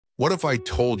What if I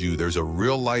told you there's a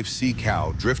real-life sea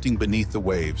cow drifting beneath the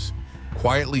waves,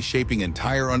 quietly shaping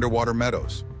entire underwater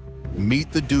meadows?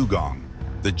 Meet the dugong,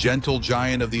 the gentle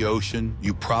giant of the ocean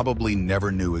you probably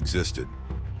never knew existed.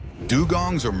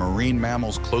 Dugongs are marine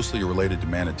mammals closely related to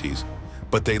manatees,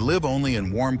 but they live only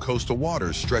in warm coastal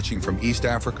waters stretching from East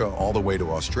Africa all the way to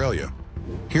Australia.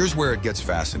 Here's where it gets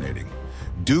fascinating.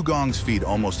 Dugongs feed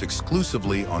almost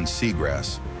exclusively on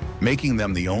seagrass, making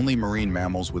them the only marine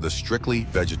mammals with a strictly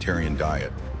vegetarian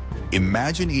diet.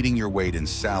 Imagine eating your weight in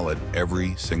salad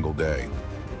every single day.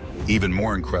 Even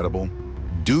more incredible,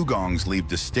 dugongs leave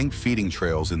distinct feeding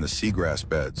trails in the seagrass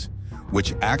beds,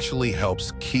 which actually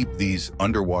helps keep these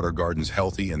underwater gardens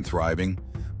healthy and thriving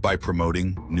by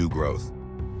promoting new growth.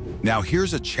 Now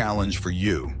here's a challenge for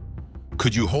you.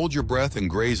 Could you hold your breath and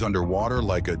graze underwater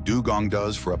like a dugong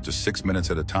does for up to 6 minutes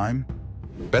at a time?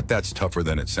 Bet that's tougher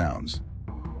than it sounds.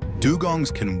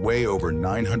 Dugongs can weigh over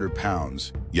 900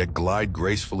 pounds, yet glide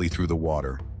gracefully through the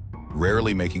water,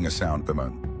 rarely making a sound.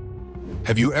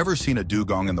 Have you ever seen a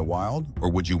dugong in the wild,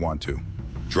 or would you want to?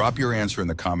 Drop your answer in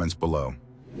the comments below.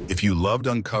 If you loved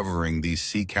uncovering these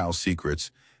sea cow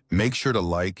secrets, make sure to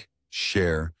like,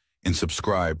 share, and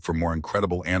subscribe for more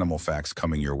incredible animal facts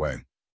coming your way.